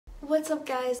What's up,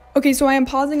 guys? Okay, so I am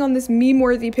pausing on this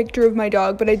meme-worthy picture of my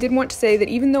dog, but I did want to say that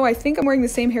even though I think I'm wearing the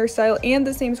same hairstyle and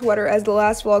the same sweater as the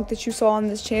last vlog that you saw on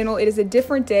this channel, it is a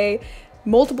different day,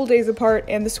 multiple days apart,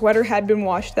 and the sweater had been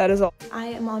washed, that is all. I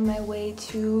am on my way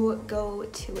to go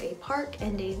to a park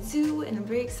and a zoo, and I'm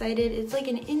very excited. It's like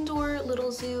an indoor little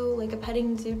zoo, like a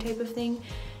petting zoo type of thing,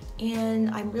 and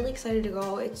I'm really excited to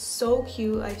go. It's so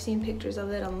cute. I've seen pictures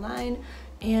of it online,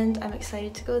 and I'm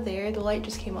excited to go there. The light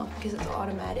just came off because it's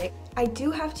automatic. I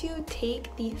do have to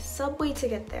take the subway to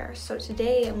get there, so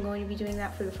today I'm going to be doing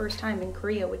that for the first time in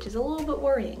Korea, which is a little bit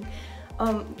worrying.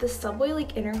 The subway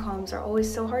like intercoms are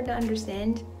always so hard to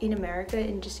understand in America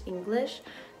in just English,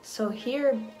 so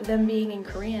here, them being in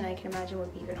Korean, I can imagine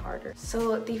would be even harder.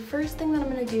 So the first thing that I'm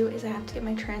gonna do is I have to get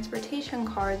my transportation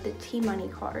card, the T-Money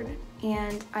card,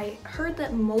 and I heard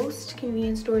that most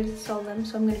convenience stores sell them,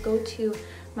 so I'm gonna go to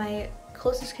my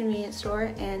closest convenience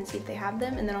store and see if they have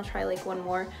them, and then I'll try like one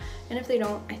more, and if they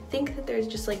don't, I think that there's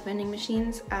just like vending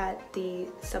machines at the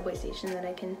subway station that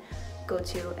I can go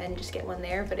to and just get one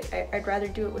there, but I'd rather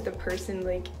do it with a person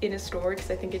like in a store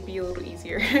because I think it'd be a little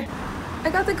easier. I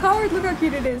got the card, look how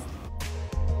cute it is.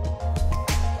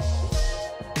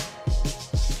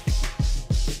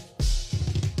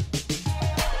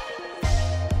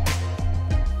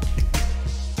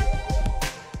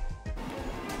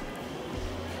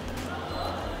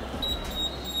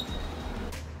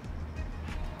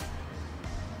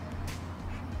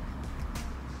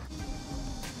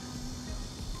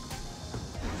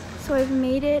 So I've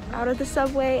made it out of the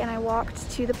subway and I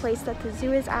walked to the place that the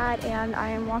zoo is at, and I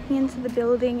am walking into the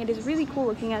building. It is really cool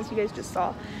looking, as you guys just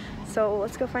saw. So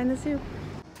let's go find the zoo.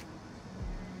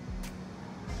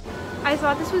 I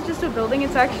thought this was just a building.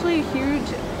 It's actually a huge,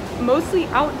 mostly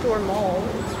outdoor mall.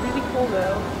 It's really cool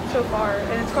though, so far.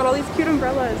 And it's got all these cute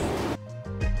umbrellas.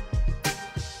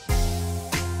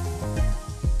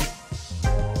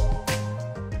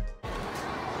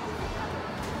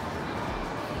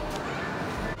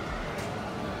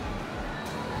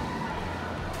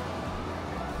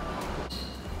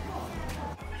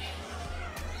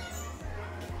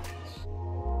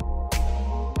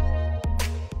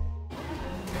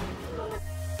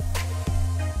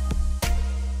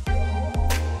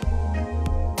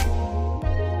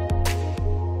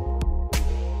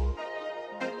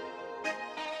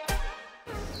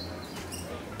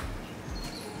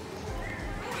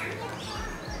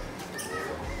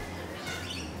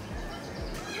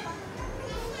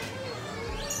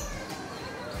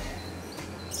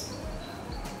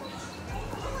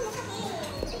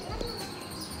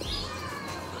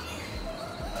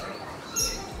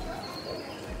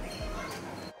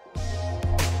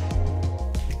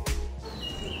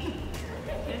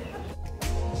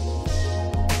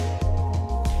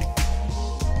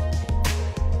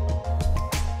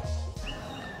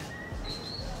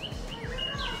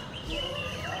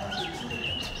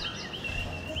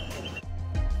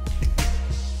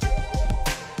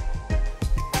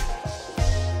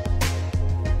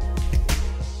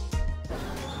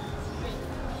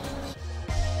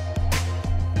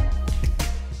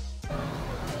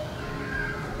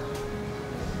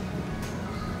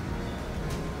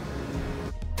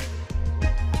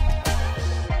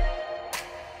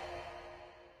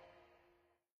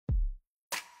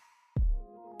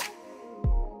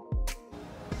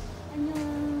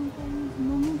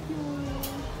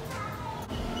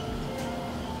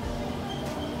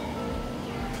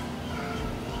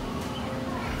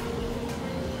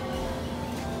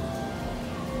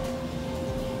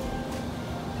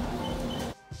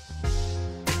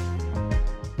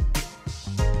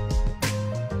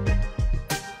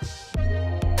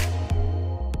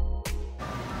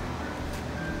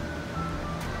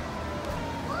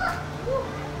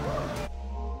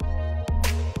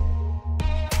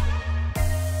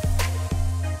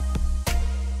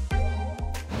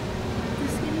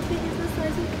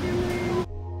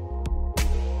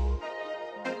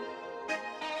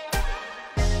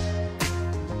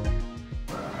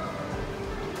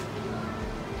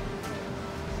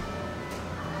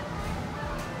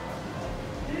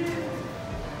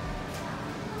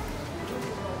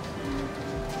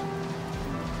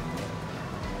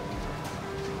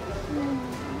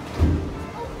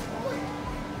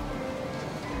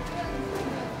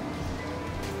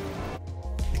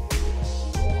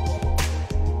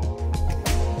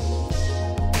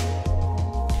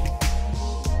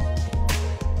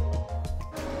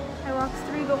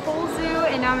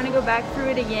 And now I'm going to go back through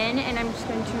it again, and I'm just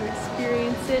going to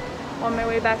experience it on my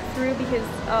way back through because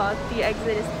the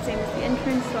exit is the same as the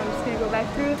entrance, so I'm just going to go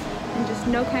back through and just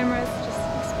no cameras,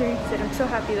 just experience it. I'm so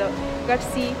happy though. I got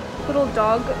to see little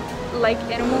dog-like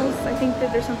animals. I think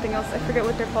that there's something else. I forget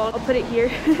what they're called. I'll put it here.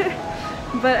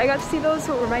 But I got to see those,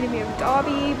 so it reminded me of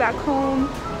Dobby back home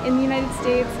in the United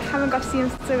States. I haven't got to see him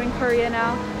since I'm in Korea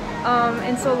now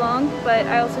in so long, but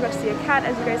I also got to see a cat,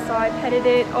 as you guys saw. I petted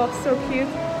it. Oh, so cute.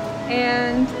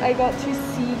 And I got to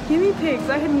see guinea pigs.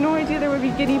 I had no idea there would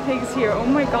be guinea pigs here. Oh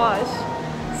my gosh,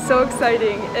 so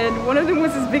exciting. And one of them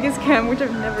was as big as Cam, which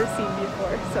I've never seen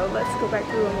before. So let's go back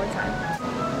through one more time.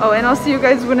 Oh, and I'll see you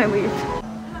guys when I leave.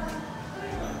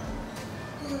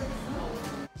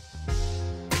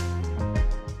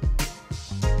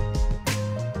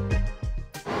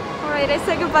 Alright, I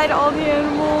said goodbye to all the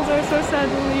animals. I was so sad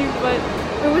to leave, but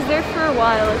I was there for a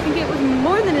while. I think it was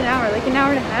more than an hour, like an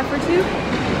hour and a half or two.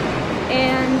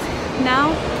 And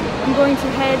now I'm going to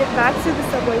head back to the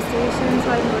subway station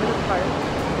so I can go to the park.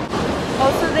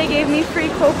 Also, they gave me free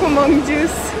Kokomong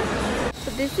juice.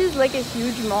 But this is like a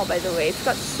huge mall, by the way. It's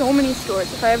got so many stores.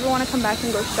 If I ever want to come back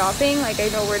and go shopping, like I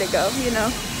know where to go, you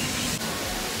know?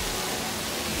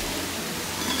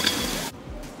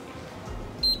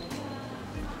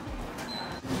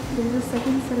 There's a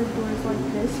second set of doors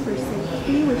like this for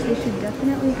safety, which they should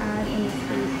definitely add in the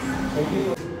streets.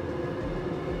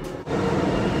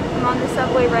 I'm on the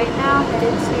subway right now,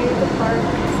 headed to the park,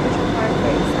 Central Park,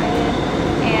 very excited.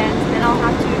 And then I'll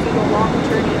have to do the long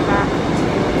journey back to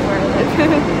where I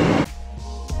live.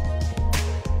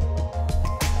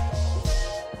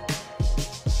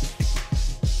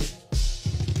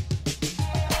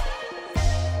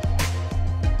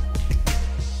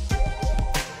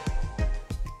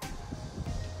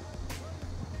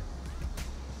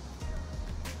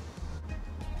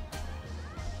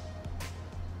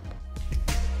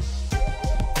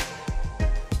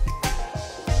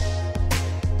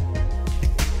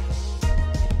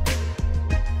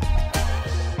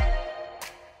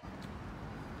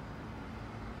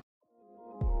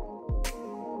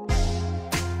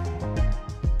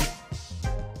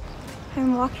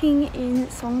 I'm walking in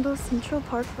Songdo Central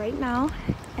Park right now,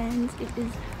 and it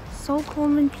is so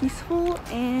calm and peaceful,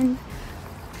 and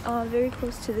very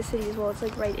close to the city as well. It's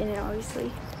like right in it,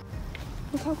 obviously.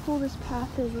 Look how cool this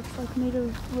path is. It's like made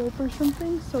of rope or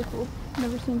something. So cool.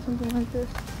 Never seen something like this.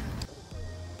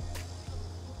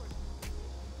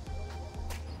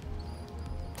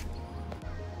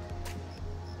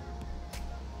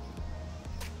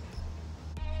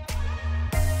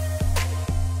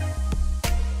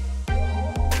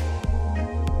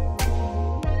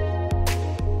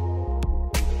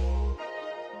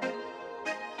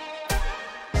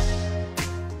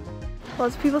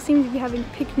 Lots of people seem to be having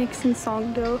picnics in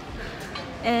Songdo,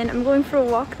 and I'm going for a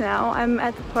walk now. I'm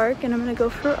at the park and I'm gonna go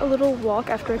for a little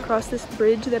walk after I cross this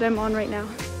bridge that I'm on right now.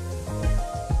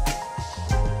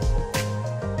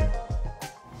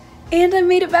 And I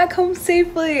made it back home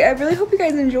safely. I really hope you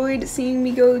guys enjoyed seeing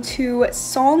me go to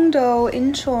Songdo,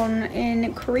 Incheon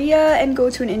in Korea, and go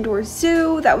to an indoor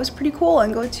zoo. That was pretty cool.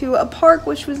 And go to a park,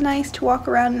 which was nice to walk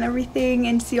around and everything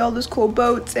and see all those cool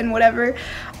boats and whatever.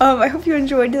 I hope you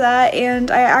enjoyed that.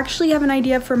 And I actually have an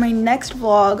idea for my next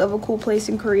vlog of a cool place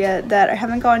in Korea that I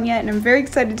haven't gone yet and I'm very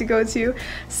excited to go to.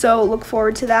 So look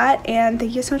forward to that. And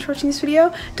thank you so much for watching this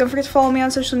video. Don't forget to follow me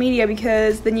on social media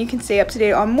because then you can stay up to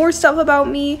date on more stuff about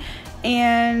me.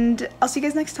 And I'll see you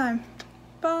guys next time.